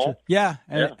the virtue. Cole. Yeah,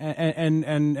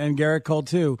 and Garrett Cole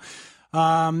too.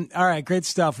 All right, great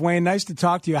stuff, Wayne. Nice to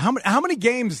talk to you. How many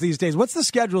games these days? What's the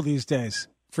schedule these days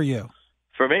for you?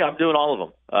 For me, I'm doing all of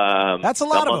them. That's a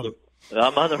lot of them.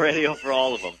 I'm on the radio for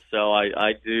all of them. So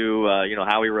I do.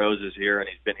 Howie Rose is here, and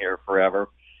he's been here forever.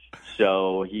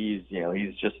 So he's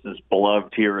just as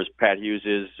beloved here as Pat Hughes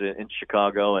is in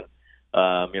Chicago, and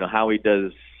Howie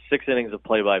does 6 innings of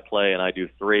play-by-play, and I do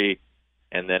 3.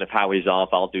 And then if Howie's off,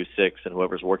 I'll do 6, and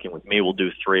whoever's working with me will do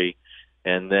 3.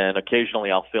 And then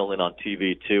occasionally I'll fill in on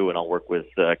TV too, and I'll work with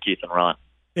Keith and Ron.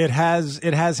 It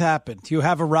has happened. You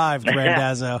have arrived,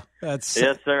 Randazzo. Yes,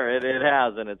 sir. It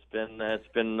has, and it's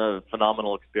been a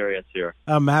phenomenal experience here.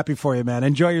 I'm happy for you, man.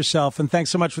 Enjoy yourself, and thanks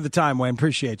so much for the time, Wayne.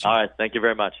 Appreciate you. All right, thank you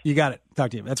very much. You got it.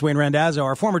 Talk to you. That's Wayne Randazzo,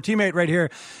 our former teammate right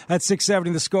here at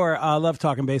 670 The Score. I love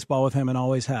talking baseball with him and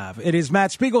always have. It is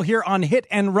Matt Spiegel here on Hit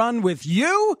and Run with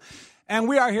you. And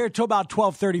we are here till about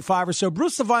 12:35 or so.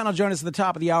 Bruce Levine will join us at the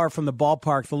top of the hour from the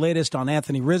ballpark. The latest on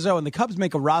Anthony Rizzo, and the Cubs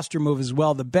make a roster move as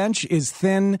well. The bench is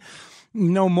thin,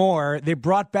 no more. They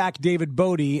brought back David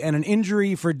Bodie, and an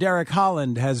injury for Derek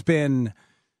Holland has been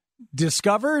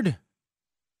discovered,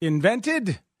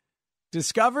 invented,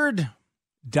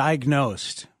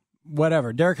 diagnosed,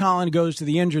 whatever. Derek Holland goes to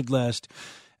the injured list.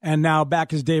 And now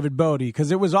back is David Bodie, because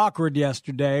it was awkward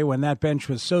yesterday when that bench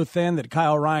was so thin that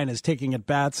Kyle Ryan is taking at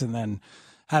bats and then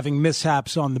having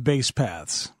mishaps on the base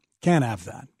paths. Can't have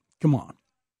that. Come on.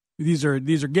 These are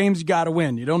games you got to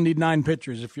win. You don't need 9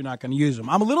 pitchers if you're not going to use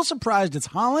them. I'm a little surprised it's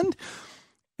Holland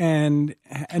and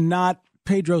not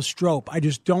Pedro Strop. I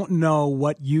just don't know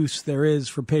what use there is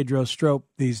for Pedro Strop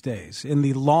these days in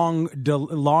the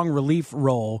long relief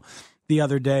role the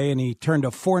other day, and he turned a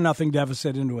 4-0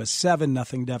 deficit into a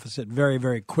 7-0 deficit very,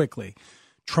 very quickly.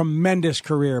 Tremendous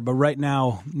career, but right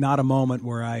now, not a moment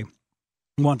where I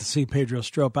want to see Pedro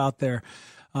Strop out there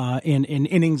in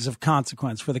innings of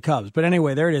consequence for the Cubs. But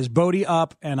anyway, there it is. Bodie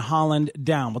up and Holland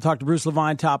down. We'll talk to Bruce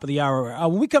Levine, top of the hour.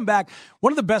 When we come back,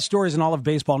 one of the best stories in all of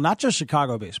baseball, not just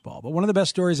Chicago baseball, but one of the best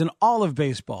stories in all of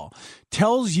baseball,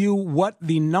 tells you what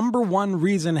the number one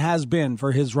reason has been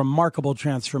for his remarkable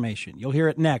transformation. You'll hear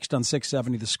it next on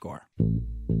 670 The Score.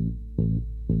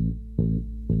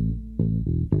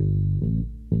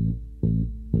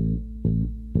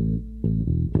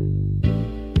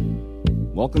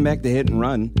 Welcome back to Hit and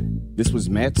Run. This was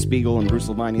Matt Spiegel and Bruce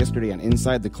Levine yesterday on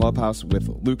Inside the Clubhouse with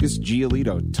Lucas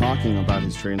Giolito talking about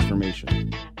his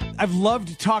transformation. I've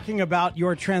loved talking about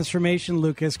your transformation,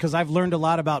 Lucas, because I've learned a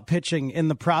lot about pitching in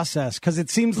the process, because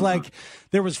it seems like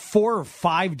there was 4 or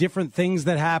 5 different things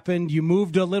that happened. You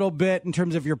moved a little bit in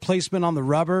terms of your placement on the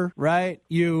rubber, right?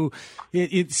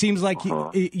 It seems like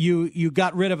you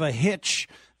got rid of a hitch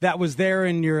that was there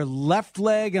in your left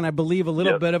leg, and I believe a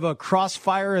little bit of a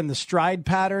crossfire in the stride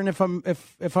pattern, if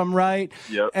I'm right.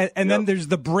 Yep. And then there's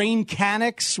the brain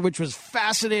mechanics, which was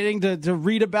fascinating to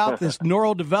read about, this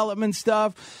neural development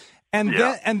stuff. And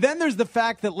then there's the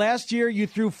fact that last year you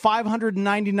threw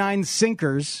 599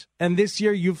 sinkers, and this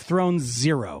year you've thrown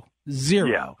zero.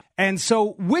 Yeah. And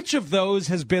so which of those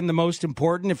has been the most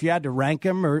important, if you had to rank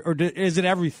them, or is it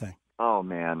everything? Oh,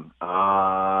 man.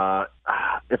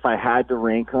 If I had to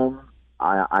rank them,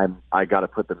 I got to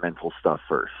put the mental stuff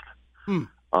first.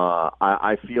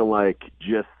 I feel like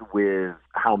just with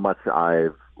how much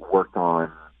I've worked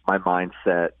on my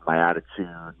mindset, my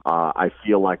attitude, I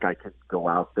feel like I could go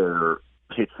out there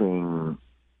pitching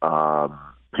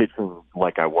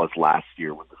like I was last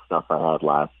year with the stuff I had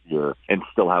last year and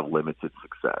still have limited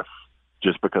success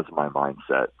just because of my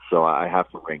mindset. So I have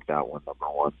to rank that one number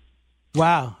one.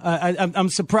 Wow. I'm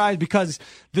surprised because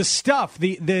the stuff,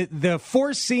 the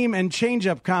four-seam and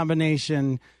changeup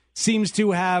combination seems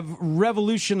to have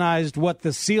revolutionized what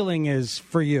the ceiling is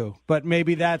for you. But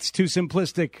maybe that's too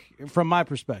simplistic from my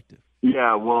perspective.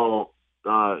 Yeah, well,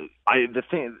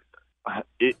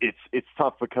 it's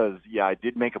tough because I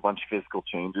did make a bunch of physical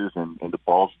changes, and the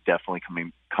ball's definitely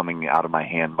coming out of my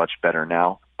hand much better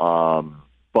now.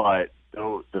 But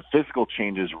the physical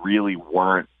changes really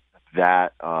weren't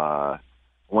that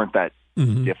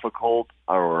difficult,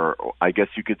 or I guess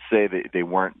you could say that they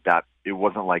weren't that. It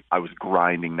wasn't like I was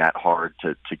grinding that hard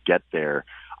to get there.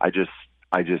 I just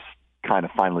kind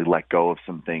of finally let go of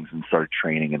some things and started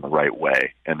training in the right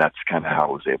way, and that's kind of how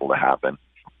it was able to happen.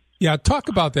 Yeah, talk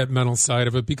about that mental side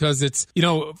of it, because it's,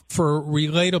 for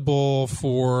relatable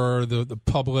for the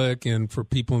public and for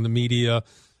people in the media,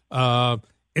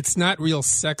 it's not real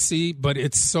sexy, but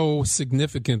it's so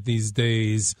significant these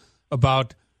days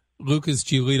about Lucas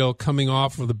Giolito coming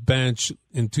off of the bench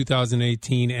in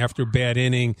 2018 after bad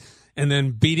inning and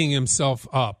then beating himself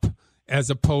up, as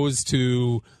opposed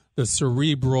to the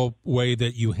cerebral way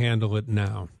that you handle it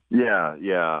now. Yeah.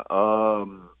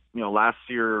 Last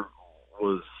year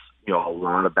was, a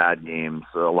lot of bad games,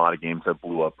 a lot of games that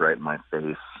blew up right in my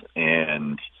face,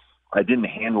 and I didn't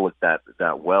handle it that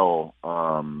well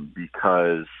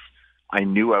because I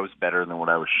knew I was better than what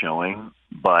I was showing,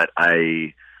 but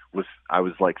I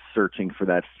was like searching for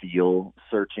that feel,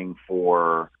 searching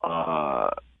for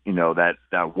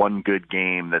that one good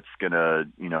game that's gonna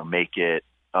make it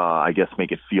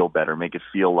feel better, make it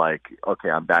feel like, okay,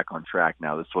 I'm back on track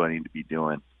now. This is what I need to be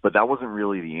doing. But that wasn't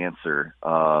really the answer.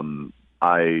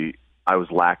 I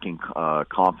was lacking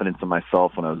confidence in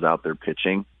myself when I was out there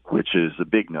pitching, which is a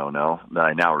big no-no that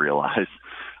I now realize.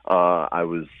 I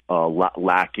was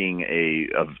lacking a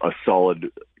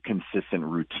solid, consistent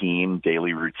routine,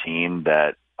 daily routine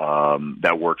that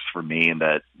works for me, and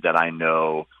that I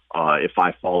know if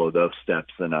I follow those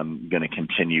steps, then I'm going to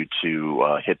continue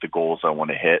to hit the goals I want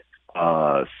to hit.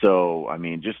 So, I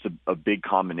mean, just a big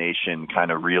combination, kind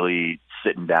of really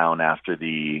sitting down after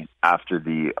the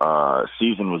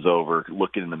season was over,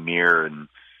 looking in the mirror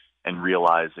and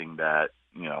realizing that,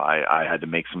 I had to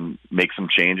make some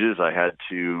changes. I had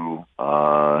to,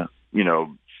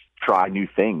 try new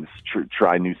things,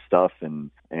 try new stuff. And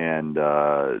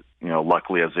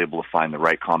luckily I was able to find the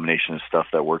right combination of stuff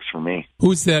that works for me.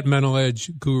 Who's that mental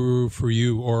edge guru for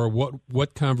you, or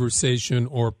what conversation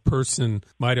or person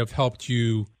might have helped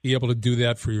you be able to do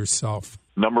that for yourself?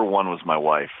 Number one was my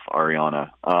wife,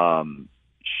 Ariana.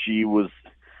 She was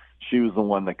the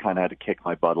one that kind of had to kick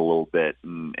my butt a little bit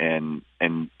and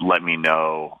let me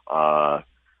know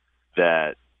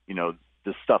that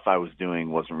the stuff I was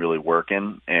doing wasn't really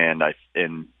working, and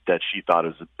that she thought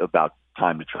it was about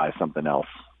time to try something else.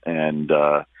 And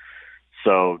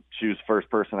so she was the first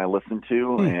person I listened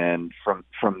to, and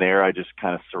from there I just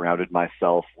kind of surrounded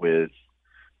myself with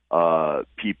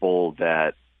people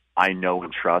that I know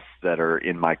and trust, that are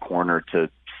in my corner to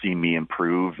see me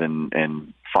improve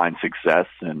and find success.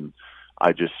 And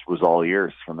I just was all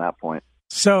ears from that point.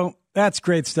 So that's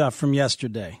great stuff from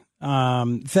yesterday.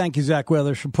 Thank you, Zach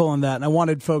Withers, for pulling that. And I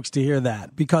wanted folks to hear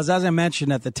that because, as I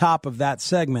mentioned at the top of that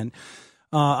segment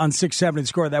on 670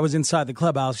 Score, that was inside the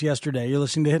clubhouse yesterday. You're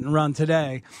listening to Hit and Run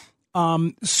today.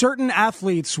 Certain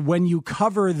athletes, when you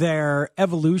cover their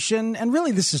evolution, and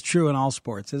really this is true in all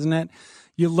sports, isn't it?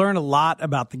 You learn a lot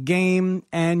about the game,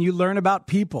 and you learn about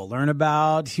people, learn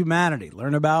about humanity,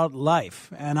 learn about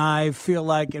life. And I feel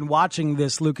like in watching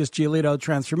this Lucas Giolito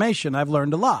transformation, I've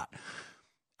learned a lot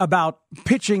about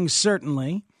pitching,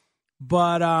 certainly,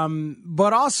 but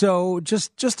also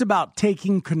just about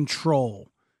taking control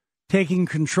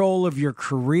of your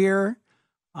career,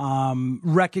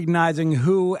 recognizing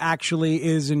who actually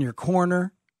is in your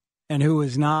corner and who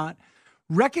is not.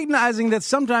 Recognizing that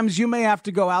sometimes you may have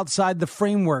to go outside the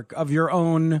framework of your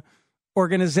own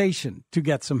organization to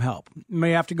get some help. You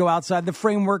may have to go outside the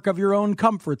framework of your own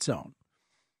comfort zone.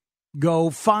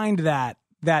 Go find that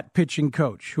pitching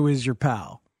coach who is your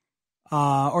pal,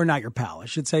 or not your pal, I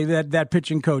should say, that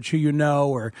pitching coach who you know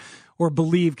or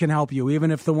believe can help you,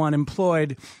 even if the one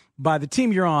employed by the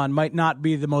team you're on might not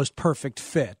be the most perfect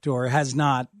fit, or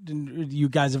you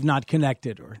guys have not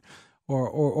connected, or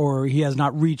he has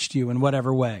not reached you in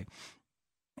whatever way.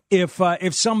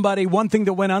 If somebody, one thing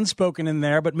that went unspoken in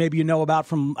there, but maybe you know about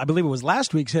from, I believe it was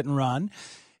last week's Hit and Run,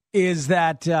 is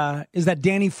that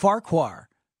Danny Farquhar,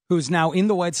 who's now in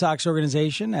the White Sox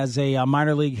organization as a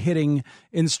minor league hitting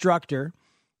instructor,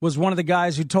 was one of the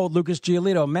guys who told Lucas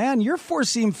Giolito, man, your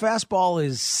four-seam fastball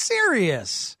is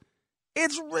serious.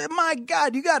 It's, my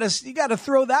God, you gotta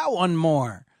throw that one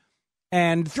more.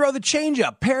 And throw the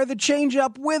changeup, pair the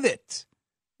changeup with it.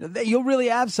 You'll really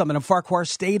have something. And Farquhar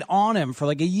stayed on him for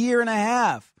like a year and a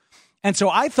half. And so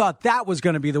I thought that was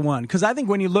going to be the one. Because I think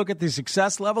when you look at the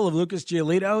success level of Lucas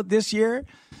Giolito this year,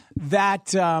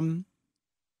 that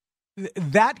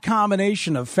that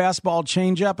combination of fastball,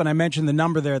 changeup, and I mentioned the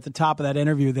number there at the top of that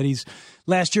interview that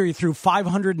last year he threw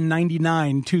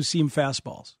 599 two-seam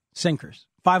fastballs, sinkers,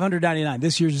 599.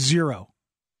 This year's 0.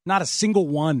 Not a single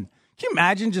one. Can you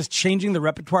imagine just changing the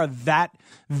repertoire that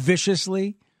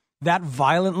viciously, that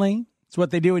violently? It's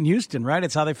what they do in Houston, right?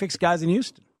 It's how they fix guys in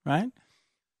Houston, right?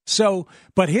 So,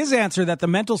 but his answer that the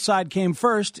mental side came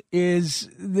first is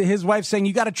his wife saying,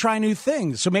 you got to try new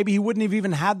things. So maybe he wouldn't have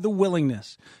even had the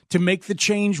willingness to make the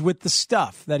change with the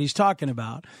stuff that he's talking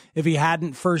about if he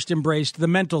hadn't first embraced the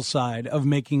mental side of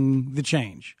making the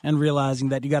change and realizing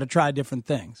that you got to try different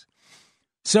things.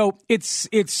 So it's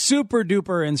super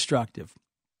duper instructive.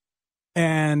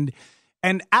 And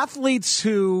athletes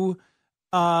who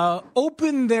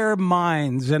open their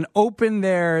minds and open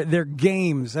their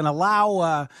games and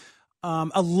allow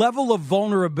a level of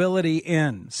vulnerability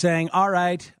in, saying, all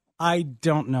right, I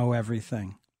don't know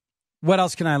everything. What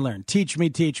else can I learn? Teach me,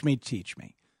 teach me, teach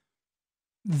me.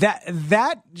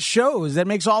 That shows, that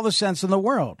makes all the sense in the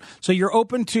world. So you're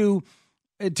open to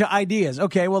ideas.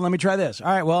 Okay, well, let me try this. All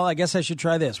right, well, I guess I should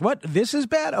try this. What? This is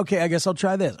bad? Okay, I guess I'll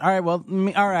try this. All right, well,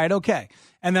 all right, okay.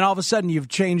 And then all of a sudden you've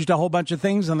changed a whole bunch of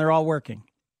things and they're all working.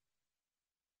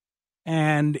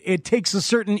 And it takes a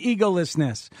certain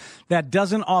egolessness that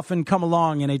doesn't often come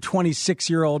along in a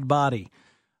 26-year-old body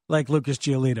like Lucas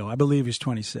Giolito. I believe he's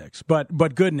 26.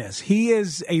 But goodness, he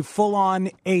is a full-on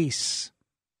ace.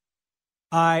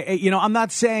 I'm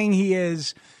not saying he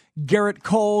is Garrett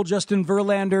Cole, Justin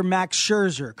Verlander, Max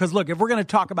Scherzer. Because, look, if we're going to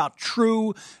talk about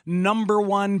true number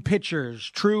one pitchers,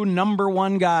 true number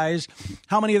one guys,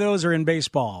 how many of those are in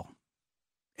baseball?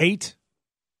 8,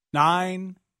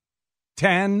 9,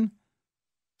 10,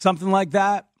 something like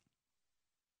that.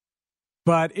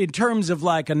 But in terms of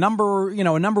like a number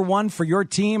one for your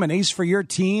team, an ace for your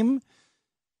team,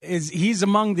 he's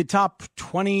among the top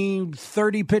 20,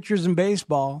 30 pitchers in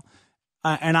baseball.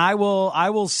 And I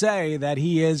will say that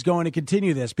he is going to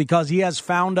continue this because he has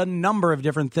found a number of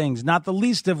different things, not the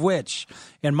least of which,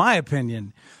 in my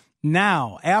opinion,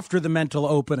 now, after the mental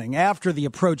opening, after the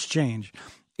approach change,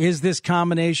 is this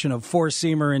combination of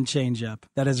four-seamer and changeup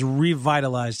that has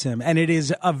revitalized him. And it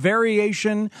is a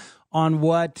variation on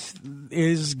what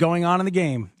is going on in the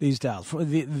game these days.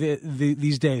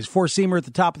 Four-seamer at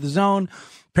the top of the zone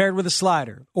paired with a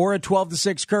slider or a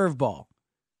 12-6 curveball.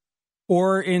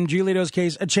 Or in Giolito's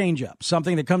case, a changeup,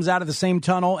 something that comes out of the same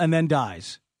tunnel and then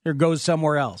dies or goes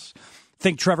somewhere else.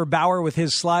 Think Trevor Bauer with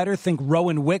his slider. Think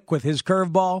Rowan Wick with his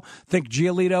curveball. Think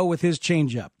Giolito with his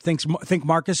changeup. Think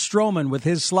Marcus Stroman with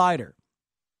his slider.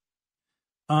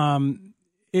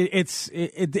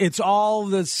 It's all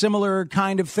the similar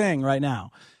kind of thing right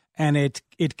now, and it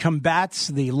combats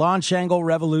the launch angle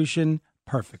revolution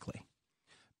perfectly.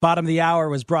 Bottom of the hour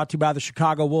was brought to you by the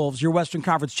Chicago Wolves. Your Western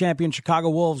Conference champion, Chicago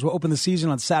Wolves, will open the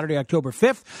season on Saturday, October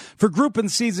 5th. For group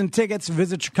and season tickets,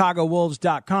 visit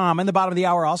ChicagoWolves.com. And the bottom of the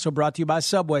hour also brought to you by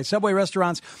Subway. Subway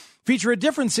restaurants feature a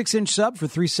different 6-inch sub for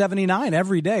 $3.79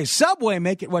 every day. Subway,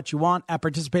 make it what you want at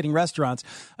participating restaurants.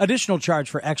 Additional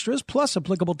charge for extras plus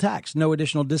applicable tax. No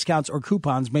additional discounts or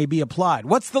coupons may be applied.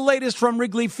 What's the latest from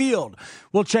Wrigley Field?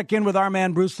 We'll check in with our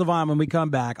man Bruce Levine when we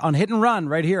come back on Hit and Run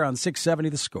right here on 670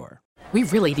 The Score. We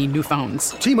really need new phones.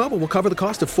 T-Mobile will cover the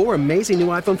cost of 4 amazing new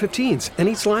iPhone 15s, and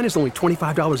each line is only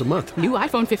 $25 a month. New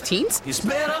iPhone 15s? It's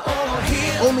better over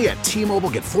here. Only at T-Mobile,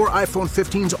 get 4 iPhone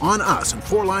 15s on us and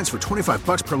 4 lines for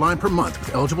 $25 per line per month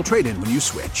with eligible trade-in when you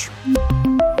switch.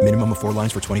 Minimum of 4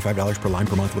 lines for $25 per line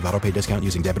per month with autopay discount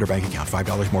using debit or bank account.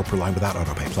 $5 more per line without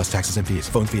autopay, plus taxes and fees.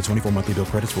 Phone fee at 24 monthly bill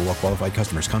credits for well-qualified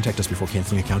customers. Contact us before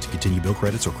canceling account to continue bill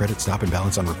credits or credit stop and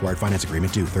balance on required finance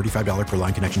agreement due. $35 per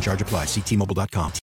line connection charge applies. See T-Mobile.com.